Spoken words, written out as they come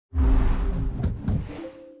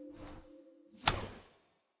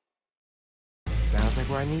like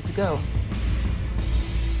where I need to go.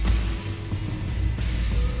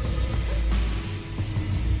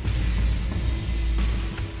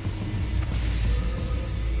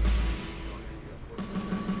 I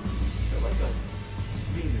feel like I've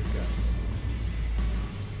seen this guy.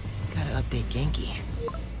 Gotta update Genki.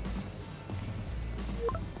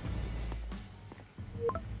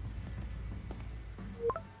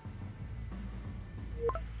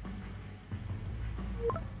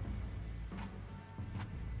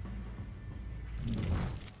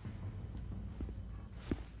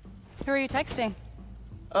 Who are you texting?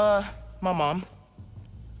 My mom.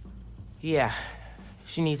 Yeah,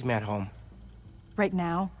 she needs me at home. Right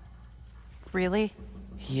now? Really?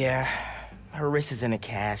 Yeah, her wrist is in a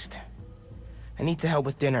cast. I need to help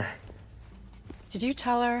with dinner. Did you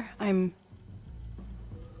tell her I'm...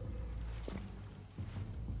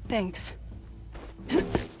 Thanks.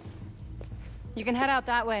 You can head out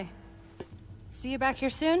that way. See you back here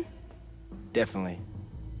soon? Definitely.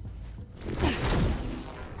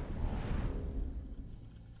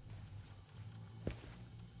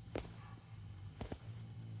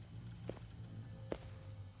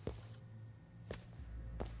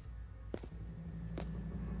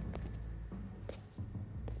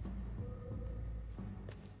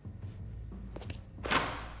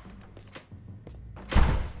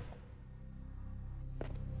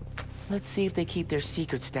 Let's see if they keep their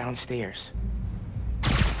secrets downstairs.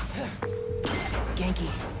 Genki,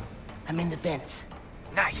 I'm in the vents.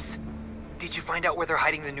 Nice. Did you find out where they're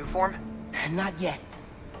hiding the new form? Not yet,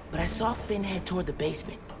 but I saw Finn head toward the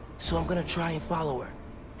basement, so I'm gonna try and follow her.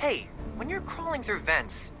 Hey, when you're crawling through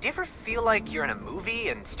vents, do you ever feel like you're in a movie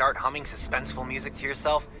and start humming suspenseful music to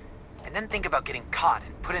yourself? And then think about getting caught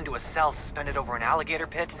and put into a cell suspended over an alligator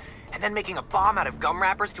pit, and then making a bomb out of gum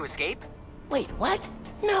wrappers to escape? Wait, what?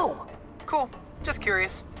 No! Cool. Just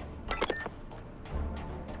curious.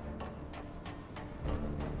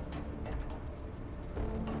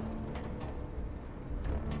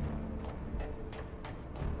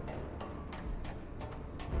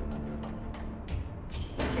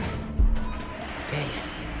 Okay,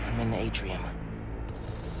 I'm in the atrium.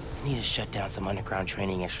 I need to shut down some underground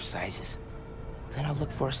training exercises. Then I'll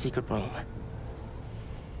look for a secret room.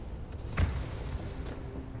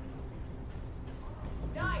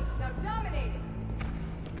 Nice, now dominate it!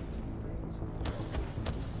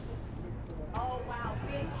 Oh wow,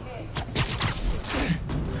 big kick.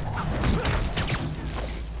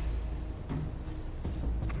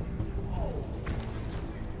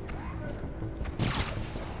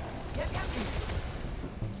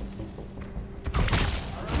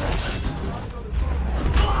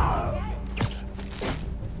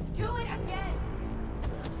 Do it again!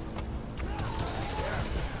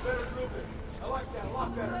 Better group it. I like that a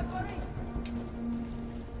lot better.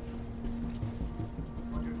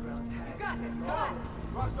 Underground tags. Got this, come on!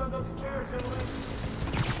 Roxanne doesn't care, gentlemen.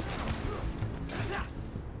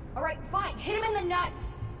 Alright, fine, hit him in the nuts!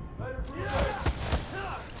 Better group it.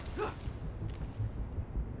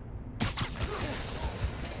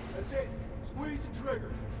 That's it. Squeeze the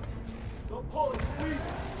trigger. Don't pull it, squeeze it.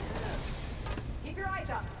 Keep your eyes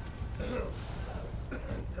up!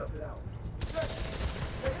 Tough it out.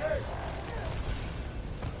 Hey, hey!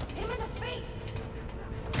 Hit him in the face!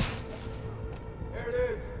 There it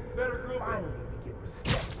is. Better group it.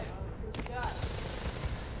 What you got?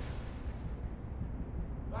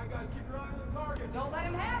 All right, guys, keep your eye on the target. Don't let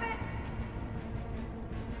him have it!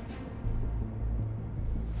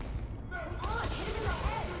 Come on, hit him in the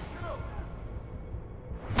head!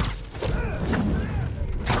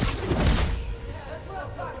 That's what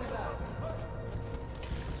I'm talking about!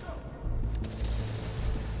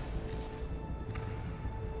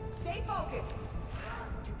 Stay focused!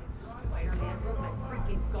 Stupid Spider-Man broke my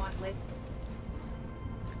freaking gauntlet.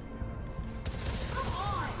 Come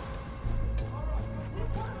on! We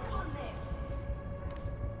worked on this!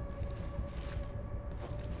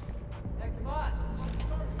 Yeah, come on!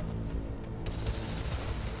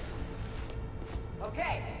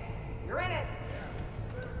 Okay, you're in it!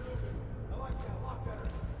 I like that a lot better.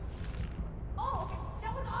 Oh, okay.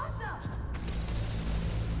 That was awesome!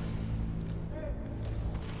 That's it.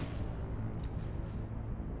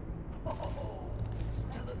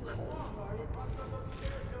 Roxanne doesn't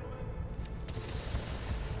care, gentlemen.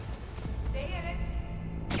 Stay in it!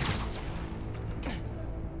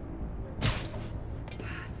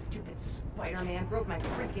 Stupid Spider-Man broke my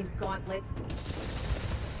freaking gauntlet.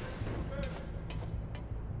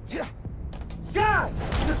 God!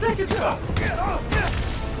 The second shot! Come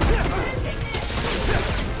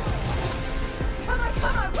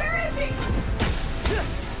on, where is he?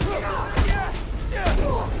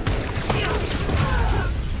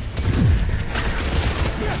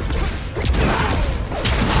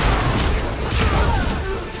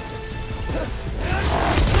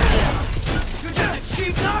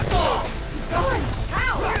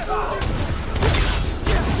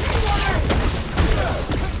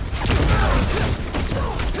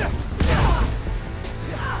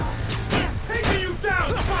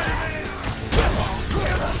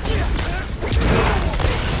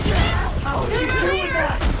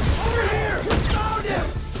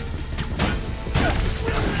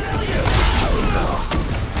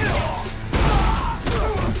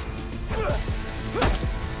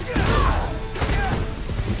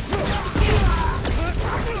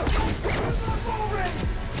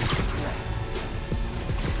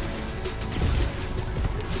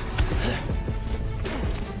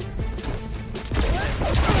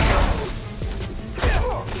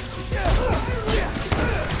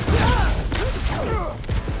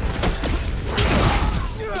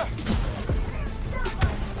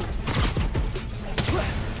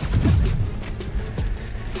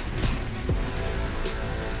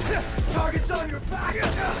 on your back!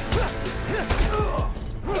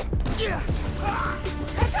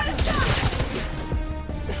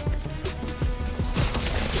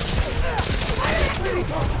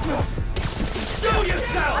 Show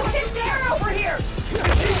yourself! I'm getting down over here!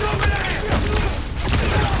 He's over there!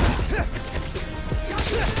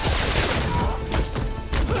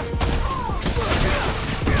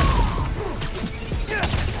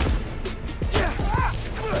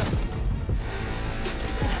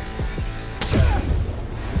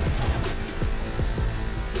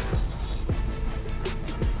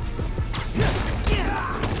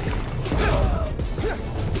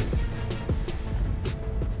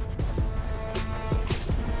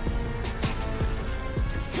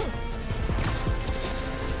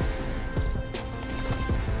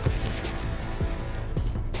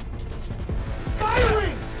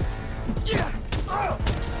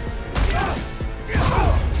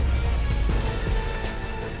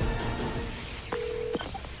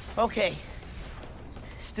 Okay.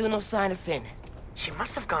 Still no sign of Finn. She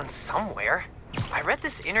must have gone somewhere. I read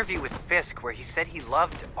this interview with Fisk where he said he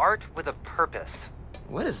loved art with a purpose.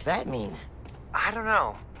 What does that mean? I don't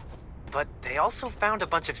know. But they also found a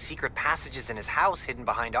bunch of secret passages in his house hidden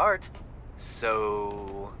behind art.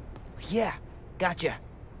 So... Yeah, gotcha.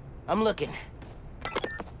 I'm looking.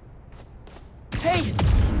 Hey!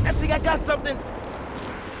 I think I got something!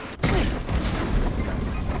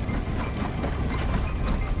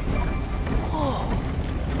 Oh,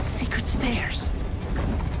 secret stairs.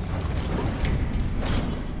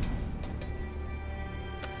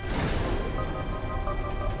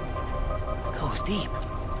 Goes deep.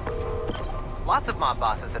 Lots of mob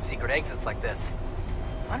bosses have secret exits like this.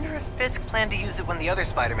 Wonder if Fisk planned to use it when the other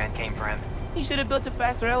Spider-Man came for him. He should have built a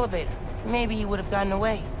faster elevator. Maybe he would have gotten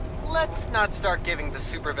away. Let's not start giving the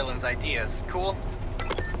supervillains ideas, cool? You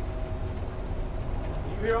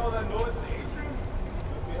hear all that noise in the atrium?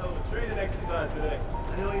 Must be a hell of a training exercise today.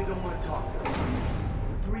 I know you don't want to talk.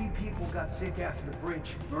 3 people got sick after the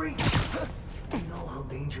bridge. 3! You know how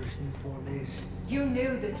dangerous new form is. You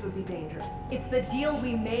knew this would be dangerous. It's the deal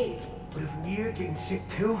we made. But if we're getting sick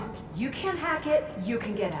too? You can hack it, you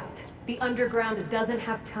can get out. The underground doesn't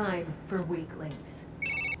have time for weaklings.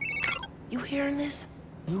 You hearing this?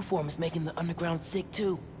 New form is making the underground sick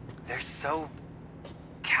too. They're so...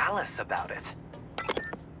 callous about it.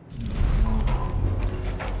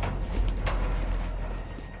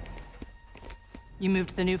 You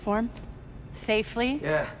moved the new form? Safely?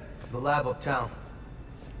 Yeah, to the lab uptown.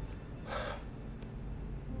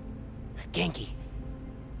 Genki,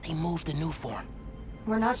 they moved the new form.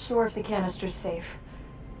 We're not sure if the canister's safe.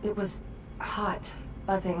 It was hot,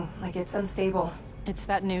 buzzing, like it's unstable. It's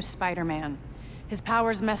that new Spider-Man. His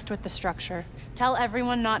powers messed with the structure. Tell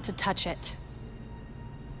everyone not to touch it.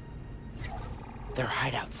 They're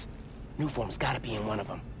hideouts. New form's gotta be in one of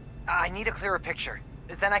them. I need a clearer picture.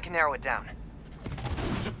 Then I can narrow it down.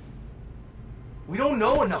 We don't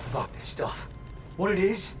know enough about this stuff. What it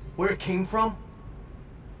is, where it came from.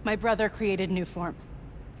 My brother created new form.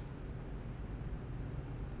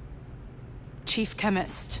 Chief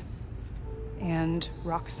chemist. And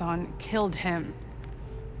Roxxon killed him.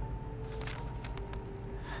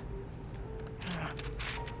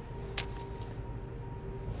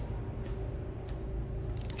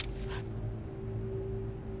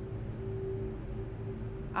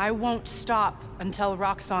 I won't stop until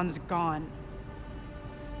Roxxon's gone.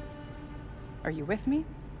 Are you with me?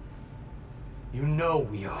 You know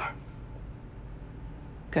we are.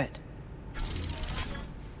 Good.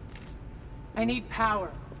 I need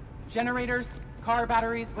power. Generators, car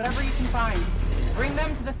batteries, whatever you can find. Bring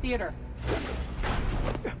them to the theater.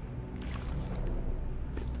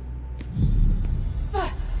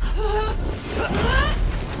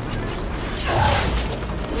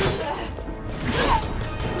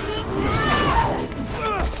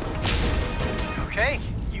 Okay,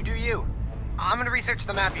 you do you. I'm gonna research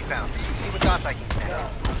the map you found. See what dots I can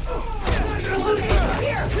connect.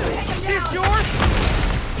 Here! Take him down! Is yours?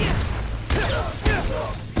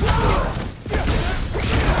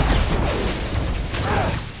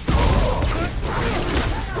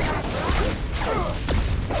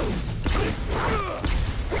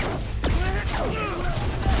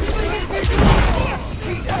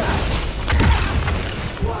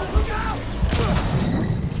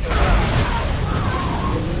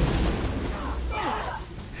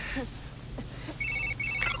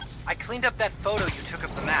 I cleaned up that photo you took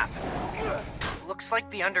of the map. Looks like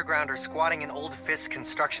the underground are squatting in old Fisk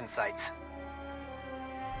construction sites.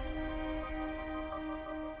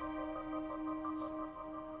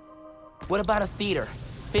 What about a theater?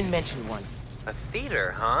 Finn mentioned one. A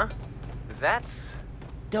theater, huh? That's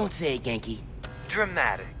Don't say it, Genki.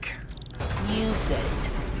 Dramatic. You said it.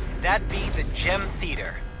 That'd be the Gem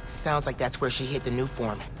Theater. Sounds like that's where she hid the new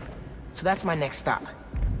form. So that's my next stop.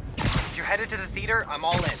 If you're headed to the theater, I'm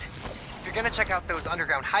all in. If you're gonna check out those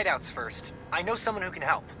underground hideouts first, I know someone who can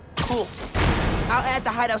help. Cool. I'll add the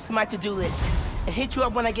hideouts to my to-do list and hit you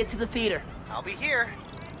up when I get to the theater. I'll be here,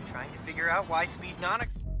 trying to figure out why Speednonic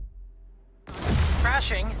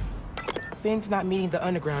crashing. Finn's not meeting the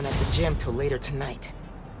underground at the gym till later tonight.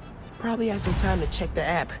 Probably has some time to check the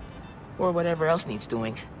app, or whatever else needs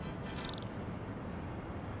doing.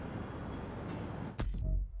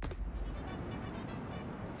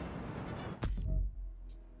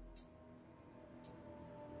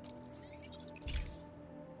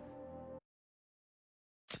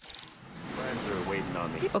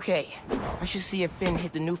 Okay, I should see if Finn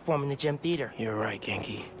hit the new form in the gym theater. You're right,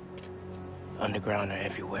 Genki. Underground are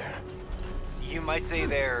everywhere. You might say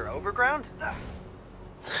they're overground?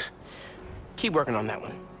 Keep working on that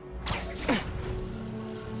one.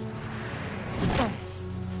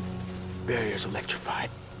 Barrier's electrified.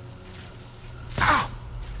 Ow!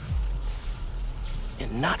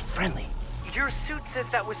 And not friendly. Your suit says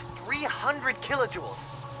that was 300 kilojoules.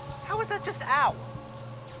 How is that just ow?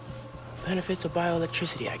 Benefits of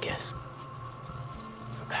bioelectricity, I guess.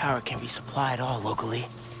 Power can be supplied all locally.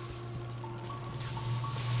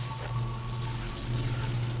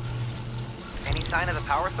 Any sign of the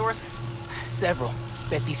power source? Several.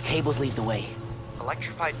 Bet these cables lead the way.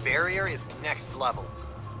 Electrified barrier is next level.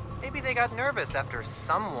 Maybe they got nervous after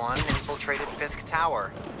someone infiltrated Fisk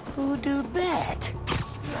Tower. Who do that?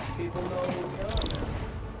 People know you're coming.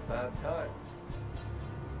 About time.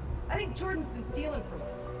 I think Jordan's been stealing from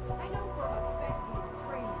us. I know for a fact he's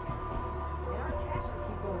training. And our caches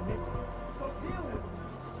keep going missing. So deal with it.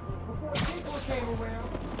 Before Tinker came around,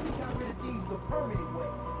 we got rid of these the permanent way.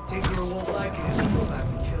 Tinker won't like it if we go back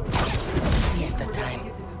to killing. Siesta time. We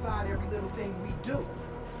get to decide every little thing we do.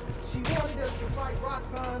 She wanted us to fight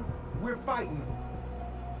Roxxon, we're fighting.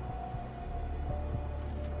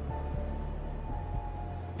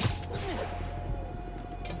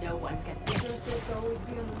 No one's gonna Tinker says to always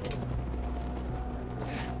be on the move.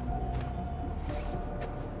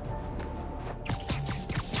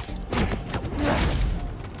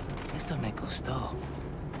 Eso me gustó.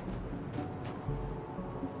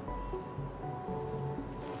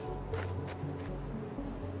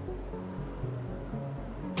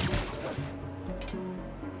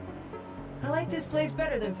 I like this place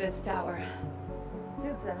better than Fisk Tower.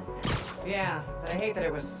 Suits us. Yeah, but I hate that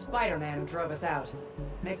it was Spider-Man who drove us out.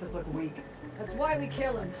 Makes us look weak. That's why we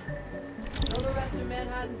kill him. Show the rest of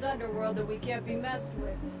Manhattan's underworld that we can't be messed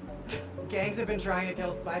with. Gangs have been trying to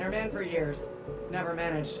kill Spider-Man for years. Never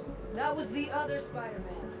managed. That was the other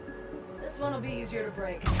Spider-Man. This one will be easier to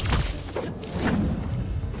break. She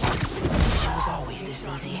was always this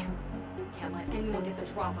easy. Can't let anyone get the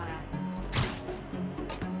drop on us.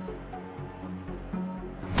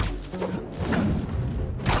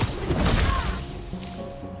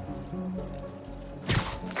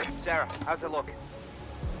 Sarah, how's it look?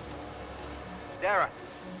 Sarah!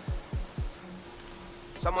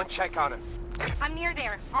 Someone check on him. I'm near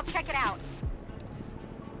there. I'll check it out.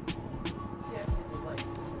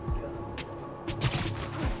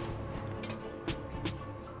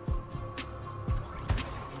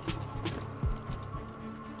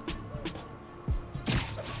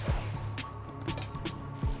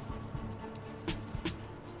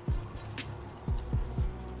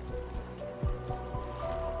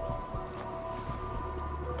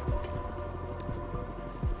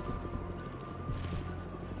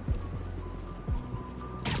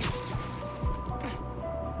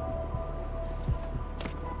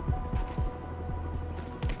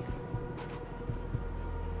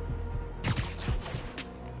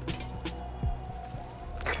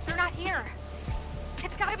 Here.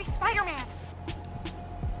 It's gotta be Spider-Man.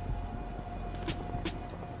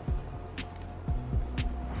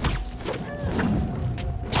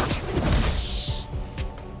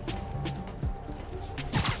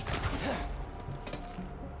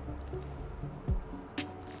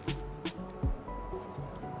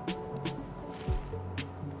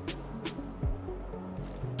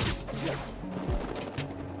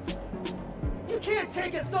 You can't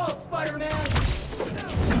take us all, Spider-Man!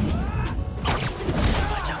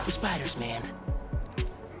 Watch out for spiders, man.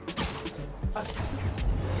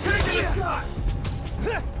 Take it, shot!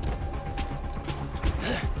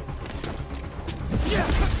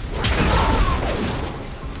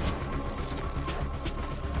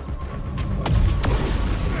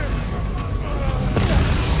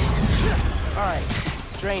 All right,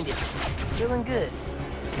 drained it. Feeling good.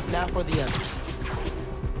 Now for the others.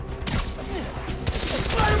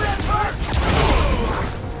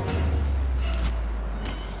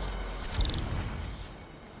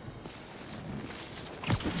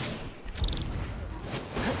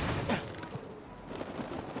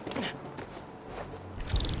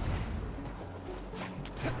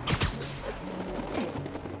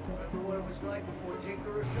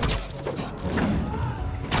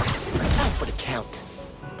 for the count.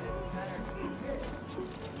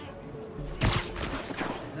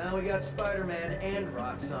 Now we got Spider-Man and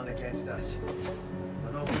Roxxon against us. I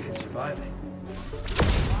don't know if we can survive it.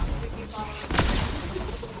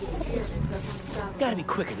 Gotta be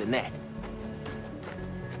quicker than that.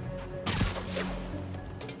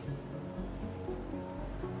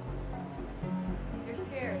 You're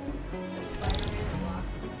scared. The Spider-Man and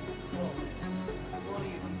Roxy. Whoa. One of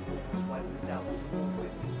you people was wiping this out before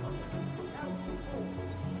witness public.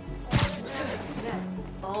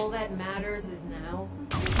 All that matters is now.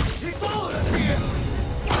 He followed us here!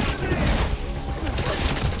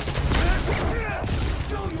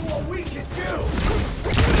 Show you what we can do!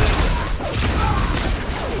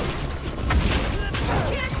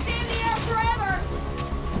 Can't stand the air forever!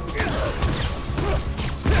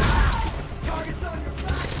 Target's on your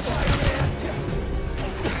back, Spider-Man!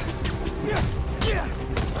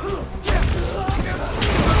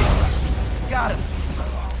 Got him.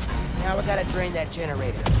 Now we gotta drain that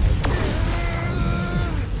generator.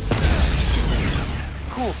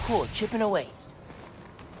 Cool, chipping away.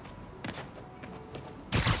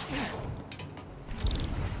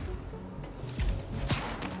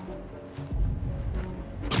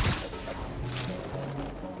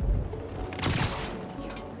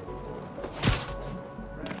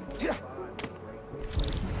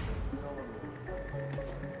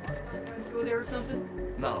 Go there or something?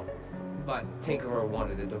 No, but Tinkerer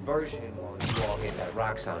wanted a diversion while you all hit that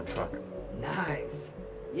Roxxon truck. Nice.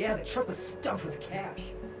 Yeah, the truck was stuffed with cash.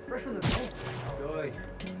 Fresh from the bank. Good.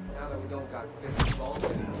 Now that we don't got fists involved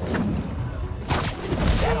in it.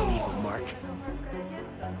 That'll leave a mark.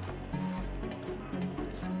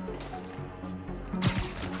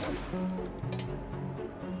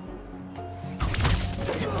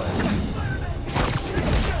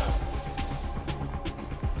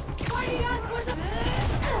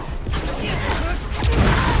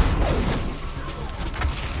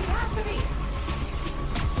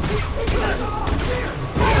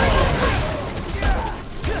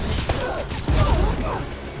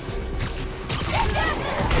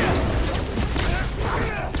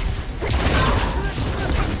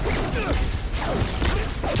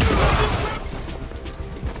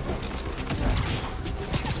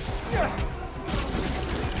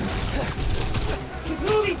 He's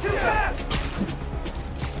moving too fast!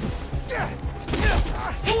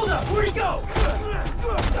 Hold up! Where'd he go?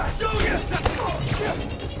 Show you!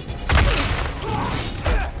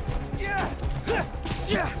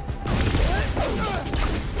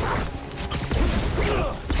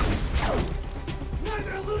 Not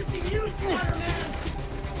gonna lose to you, Spider-Man!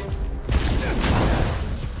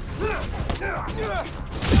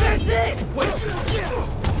 That's it! Wait!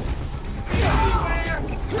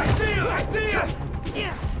 I see you! I see you!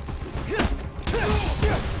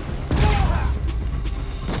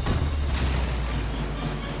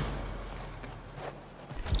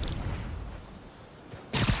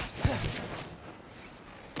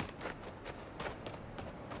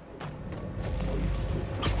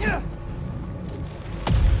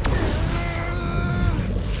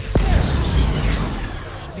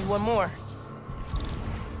 Should be one more.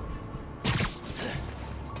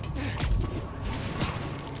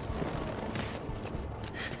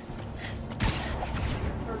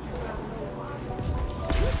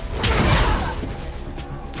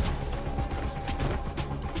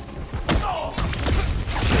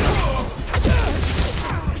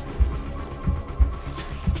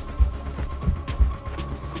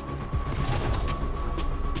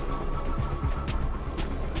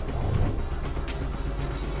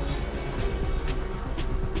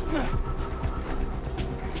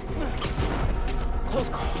 Close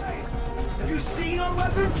call. Have you seen our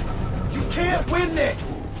weapons? You can't win this!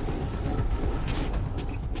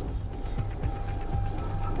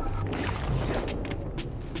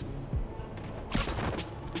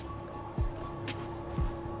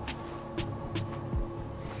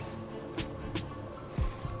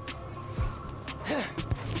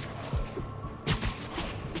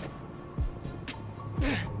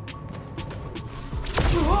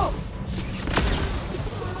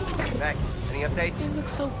 Beck, any updates? It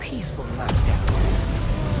looks so peaceful knocked out.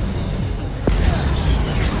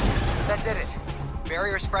 That did it.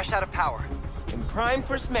 Barrier's fresh out of power. And primed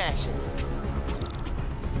for smashing.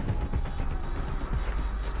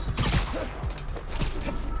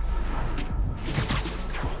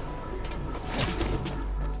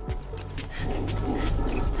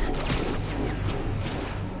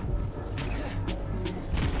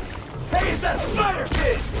 Hey, it's that spider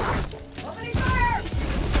kid! Opening fire!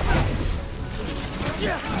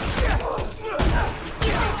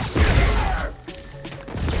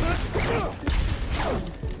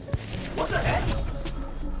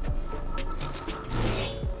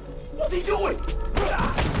 going!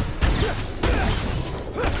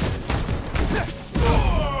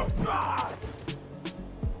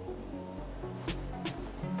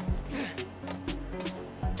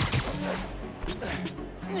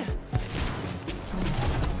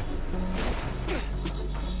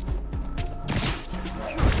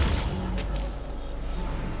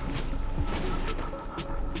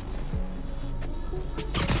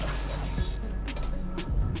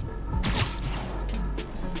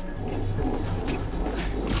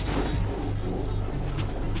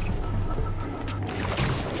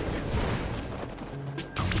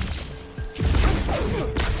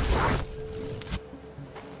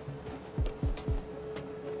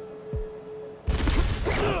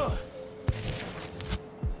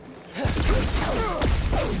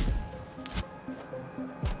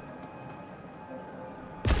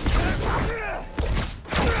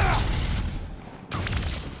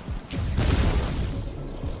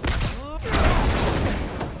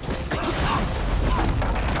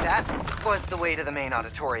 Was the way to the main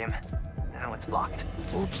auditorium. Now it's blocked.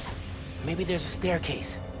 Oops. Maybe there's a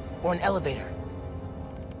staircase. Or an elevator.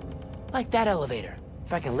 Like that elevator.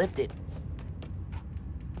 If I can lift it.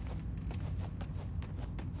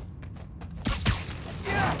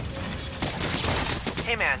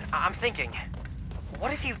 Hey man, I'm thinking.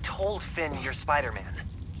 What if you told Finn you're Spider-Man?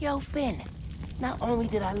 Yo, Finn. Not only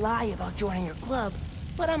did I lie about joining your club,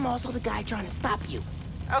 but I'm also the guy trying to stop you.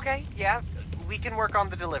 Okay, yeah. We can work on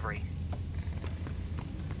the delivery.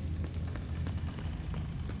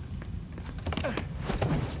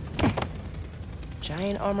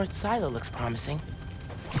 Giant armored silo looks promising.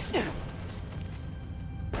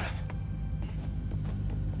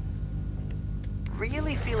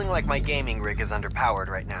 Really feeling like my gaming rig is underpowered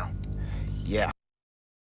right now. Yeah.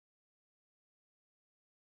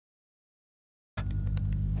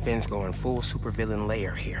 Finn's going full supervillain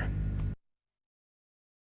layer here.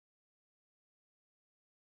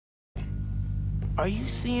 Are you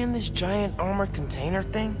seeing this giant armored container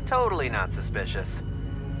thing? Totally not suspicious.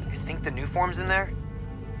 You think the new form's in there?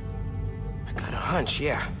 I got a hunch,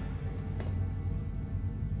 yeah.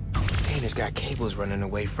 Container's got cables running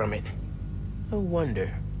away from it. No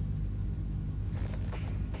wonder.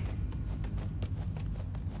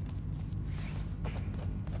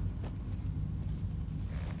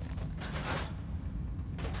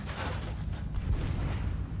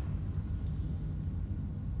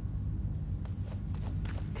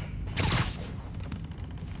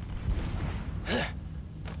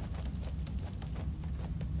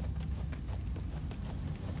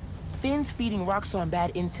 Finn's feeding Roxxon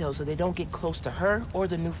bad intel so they don't get close to her or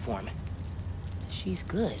the new form. She's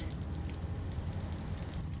good.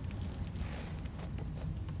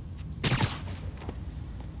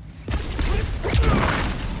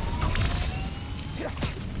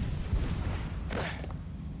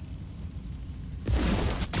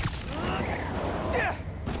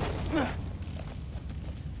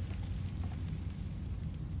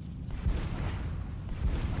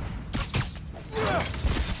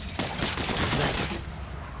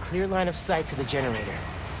 Clear line of sight to the generator.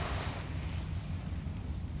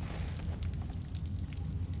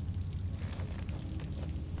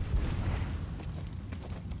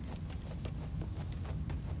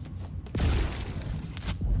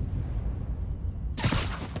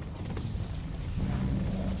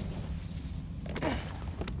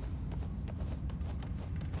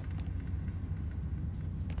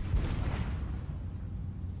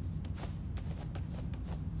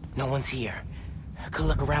 No one's here. I could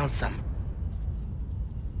look around some.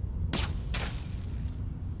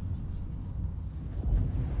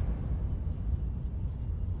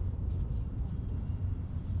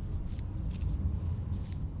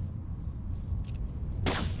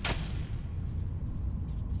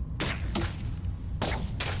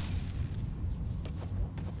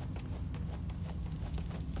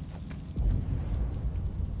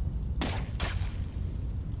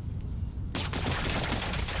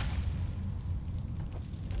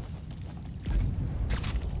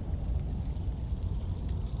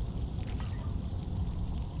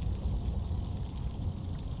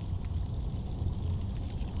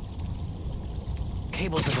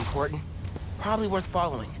 Cables look important. Probably worth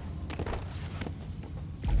following.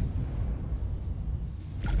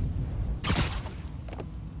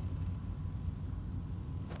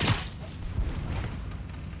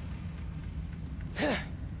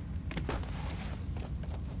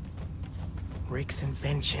 Rick's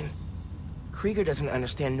invention. Krieger doesn't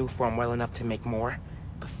understand new form well enough to make more,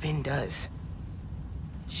 but Finn does.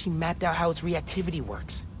 She mapped out how its reactivity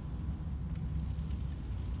works.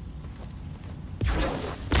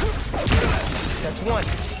 That's one.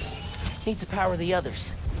 Need to power the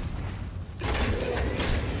others.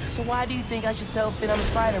 So why do you think I should tell Finn I'm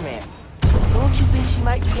Spider-Man? Don't you think she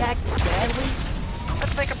might react badly?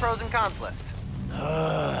 Let's make a pros and cons list.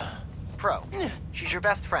 Pro, she's your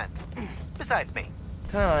best friend. Besides me.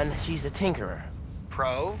 Con, she's a tinkerer.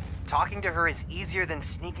 Pro, talking to her is easier than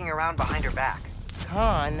sneaking around behind her back.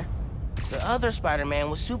 Con, the other Spider-Man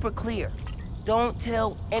was super clear. Don't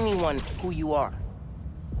tell anyone who you are.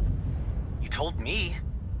 You told me.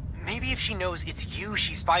 Maybe if she knows it's you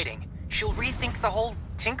she's fighting, she'll rethink the whole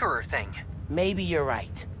tinkerer thing. Maybe you're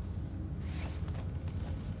right.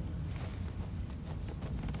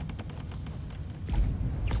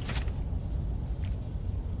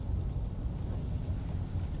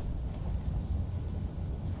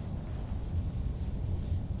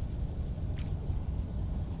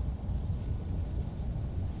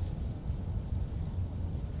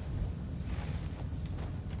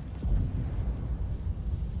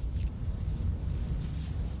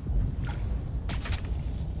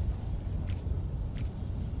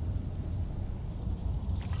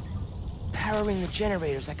 Powering the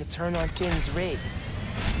generators, I could turn on Finn's rig.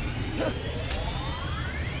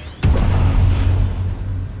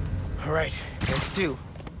 All right, that's 2.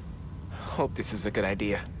 Hope this is a good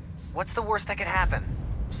idea. What's the worst that could happen?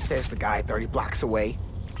 Says the guy 30 blocks away.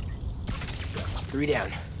 3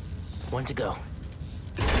 down. 1 to go.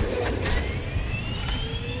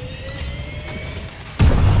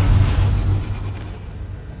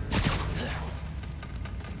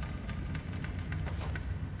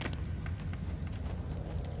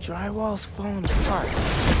 Drywall's falling apart.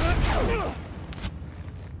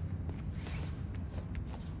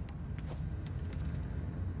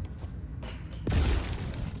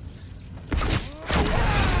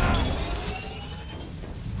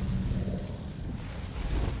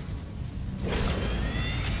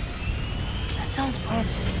 That sounds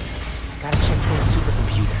promising. Gotta check for the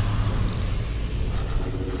supercomputer.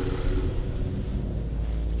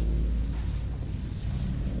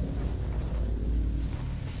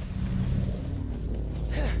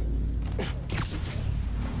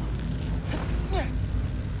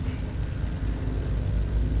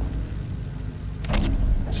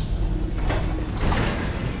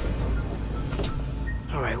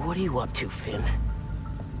 What are you up to, Finn?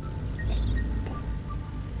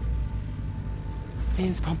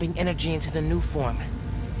 Finn's pumping energy into the new form,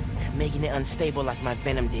 making it unstable like my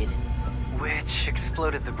venom did. Which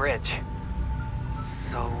exploded the bridge.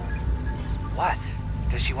 So, what?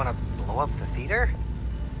 Does she want to blow up the theater?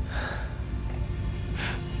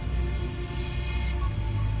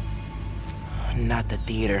 Not the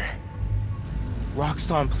theater.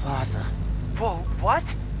 Roxxon Plaza. Whoa, what?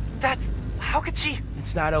 That's... how could she...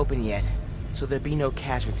 It's not open yet, so there'll be no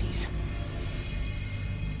casualties.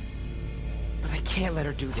 But I can't let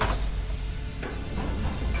her do this.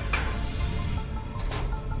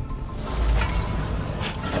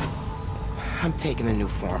 I'm taking the new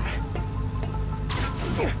form.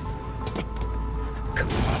 Come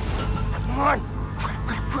on. Come on!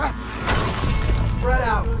 Crap! Spread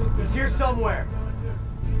out. He's here somewhere.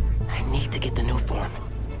 I need to get the new form.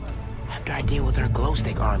 After I deal with our glow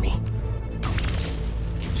stick army.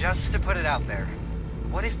 Just to put it out there,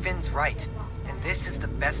 what if Finn's right, and this is the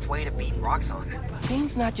best way to beat Roxxon?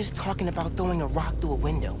 Finn's not just talking about throwing a rock through a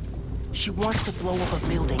window. She wants to blow up a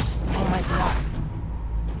building on my block.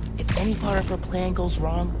 If any part of her plan goes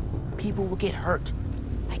wrong, people will get hurt.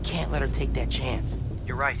 I can't let her take that chance.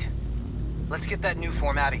 You're right. Let's get that new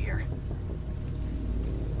form out of here.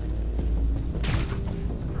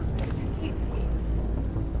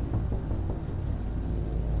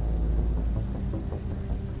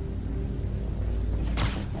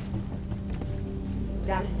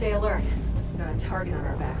 Gotta stay alert. Got a target on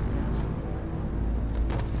our backs now.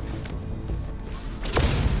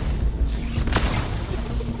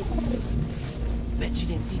 Bet you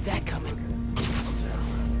didn't see that coming.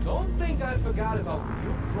 Don't think I forgot about you.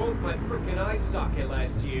 You broke my frickin' eye socket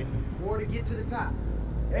last year. War to get to the top.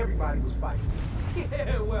 Everybody was fighting.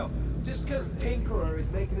 Yeah, well, just because Tinkerer is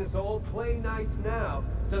making us all play nice now,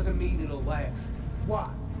 doesn't mean it'll last. Why?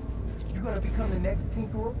 You gonna become the next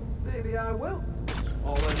Tinkerer? Maybe I will.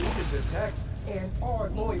 All I need is a tech. And our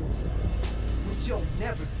loyalty, which you'll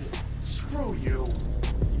never get. Screw you.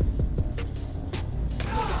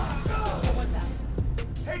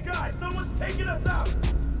 Hey guys, someone's taking us out!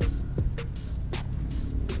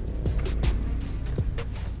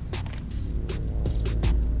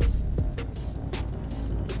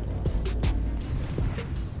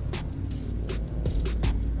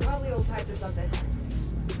 Probably old pipes or something.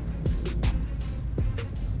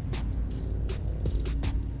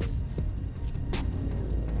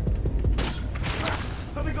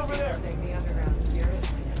 over there. The underground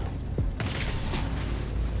seriously now.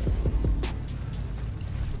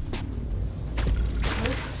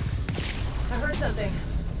 I heard something.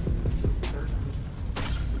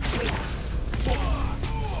 Wait.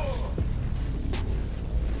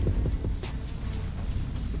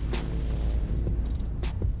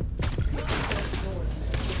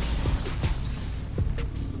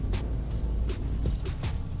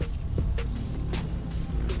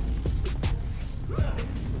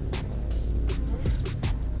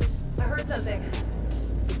 I heard something.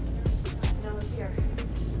 No one's here.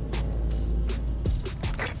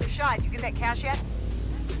 Rashad, you get that cash yet?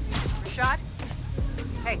 Rashad?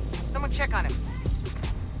 Hey, someone check on him.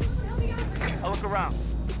 I'll look around.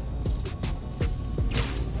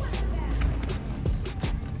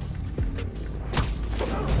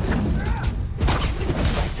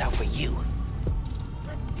 Lights out for you.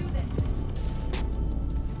 Let's do this.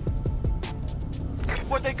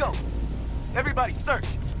 Where'd they go? Everybody, search.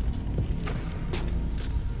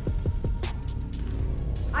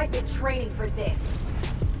 I've been training for this.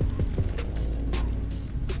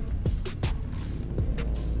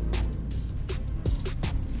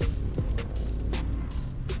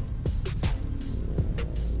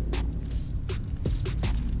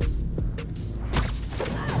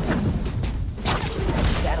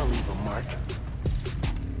 That'll leave a mark.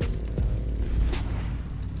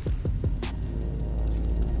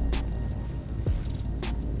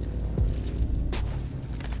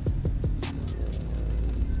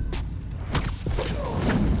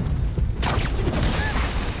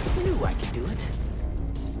 Knew I could do it.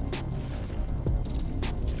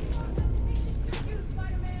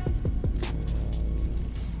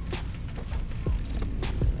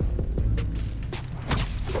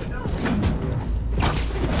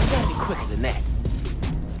 Gotta be quicker than that.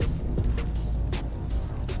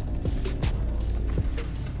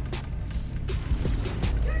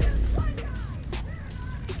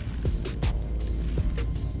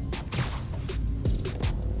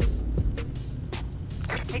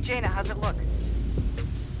 Hey, Jaina, how's it look?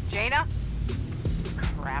 Jaina?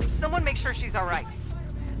 Crap, someone make sure she's all right.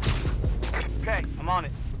 Okay, I'm on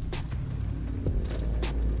it.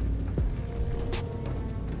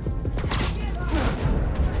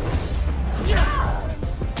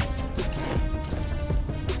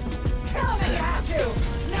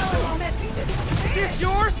 Is this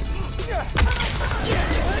yours?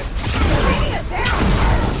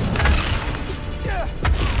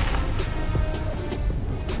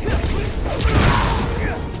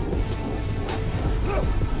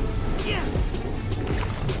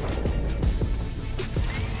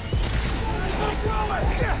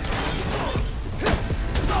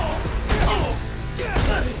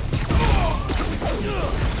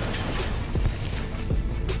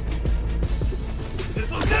 This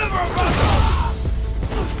will never run!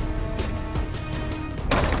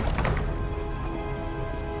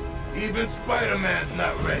 Even Spider-Man's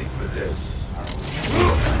not ready for this.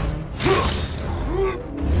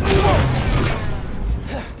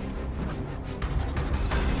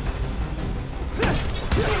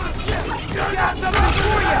 I got something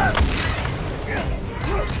for you!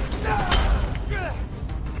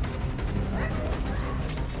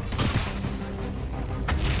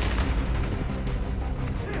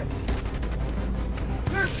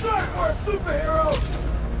 You're short for a superhero!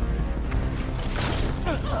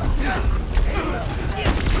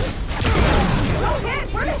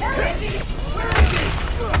 Where the hell is he? Where is he?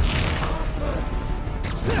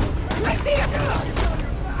 I see him!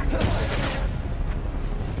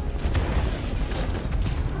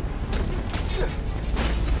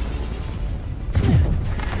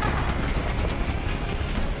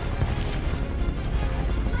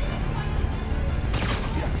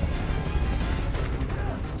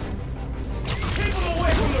 Keep him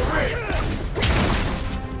away from the ring!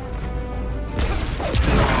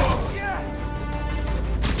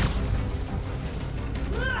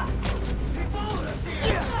 He followed us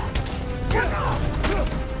here!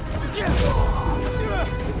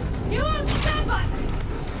 You won't stop us!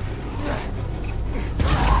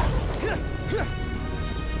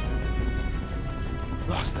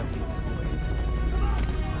 Lost them.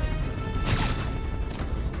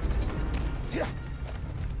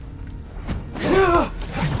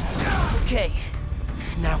 Okay,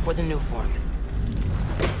 now for the new form.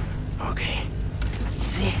 Okay,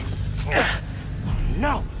 see?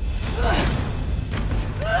 No!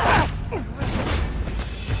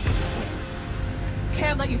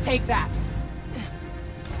 Can't let you take that.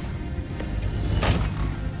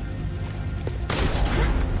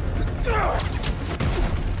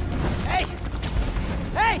 Hey!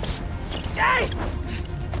 Hey! Hey!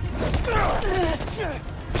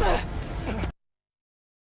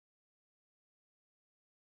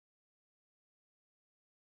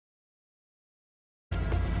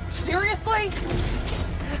 Seriously?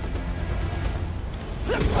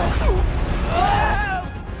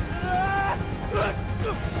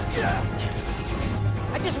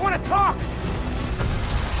 I just want to talk!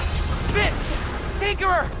 Finn!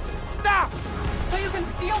 Tinkerer! Stop! So you can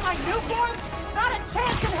steal my new form? Not a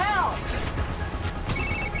chance in hell!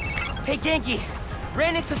 Hey, Genki!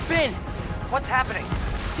 Ran into Finn! What's happening?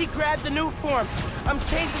 She grabbed the new form! I'm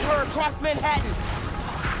chasing her across Manhattan!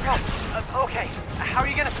 Crap. Okay, how are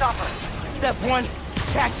you gonna stop her? Step 1,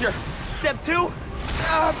 catch her. Step 2,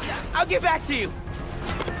 I'll get back to you.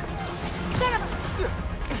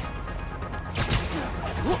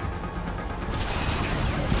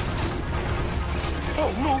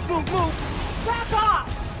 Oh, move! Back off!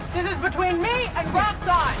 This is between me and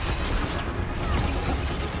Roxxon!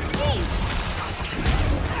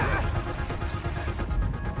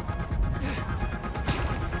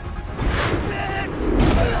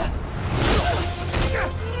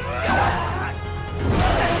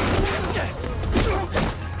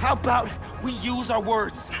 How about we use our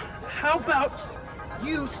words? How about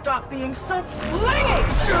you stop being so clingy?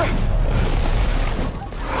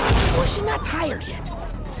 Or is she not tired yet?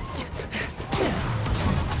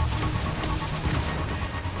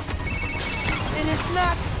 And it's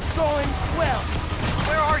not going well.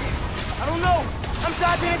 Where are you? I don't know. I'm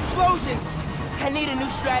dodging explosions. I need a new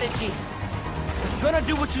strategy. I'm gonna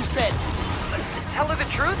do what you said. Tell her the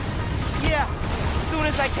truth? Yeah, as soon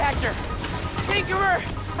as I catch her. Tinkerer,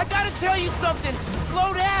 I gotta tell you something.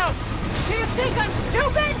 Slow down. Do you think I'm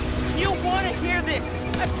stupid? You wanna hear this.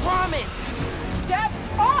 I promise. Step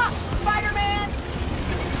off, Spider-Man!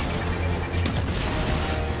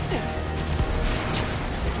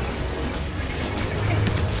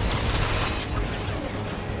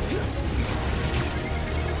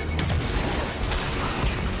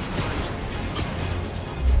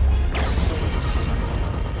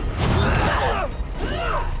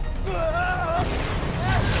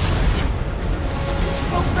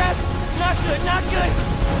 Oh crap! Not good, not good!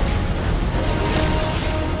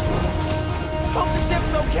 Hope the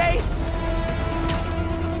ship's okay!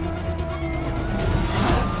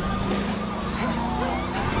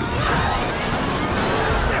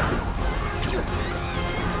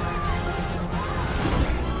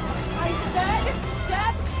 I said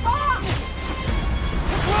step off!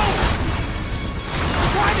 Whoa!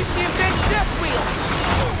 Why did she invent Death Wheel?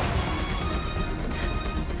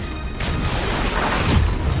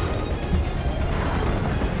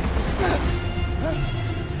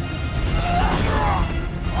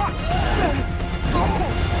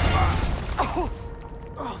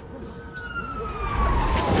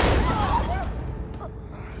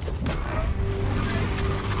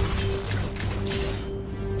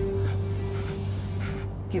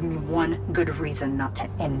 Give me one good reason not to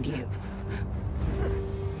end you.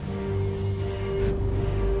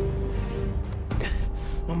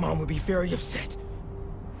 My mom would be very upset.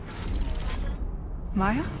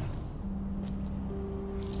 Miles?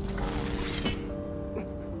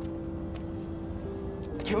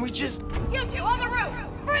 Can we just... You two on the roof!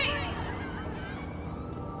 Freeze!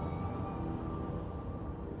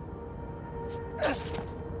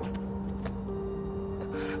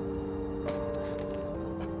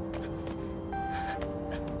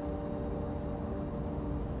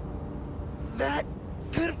 That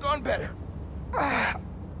could have gone better. I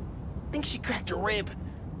think she cracked a rib.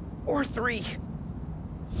 Or 3.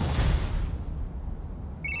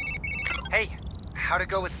 Hey, how'd it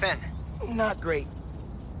go with Finn? Not great.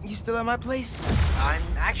 You still at my place? I'm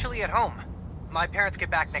actually at home. My parents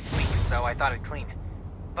get back next week, so I thought I'd clean.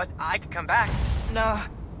 But I could come back. Nah,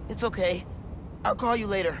 it's okay. I'll call you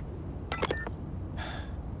later.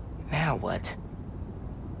 Now what?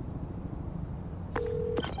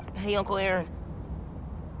 Hey, Uncle Aaron.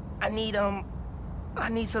 I need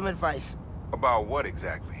some advice. About what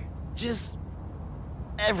exactly? Just...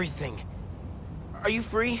 everything. Are you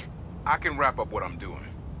free? I can wrap up what I'm doing.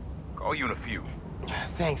 Call you in a few.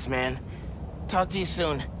 Thanks, man. Talk to you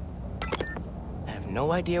soon. I have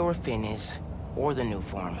no idea where Finn is, or the new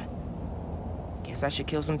form. Guess I should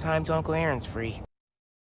kill some time till Uncle Aaron's free.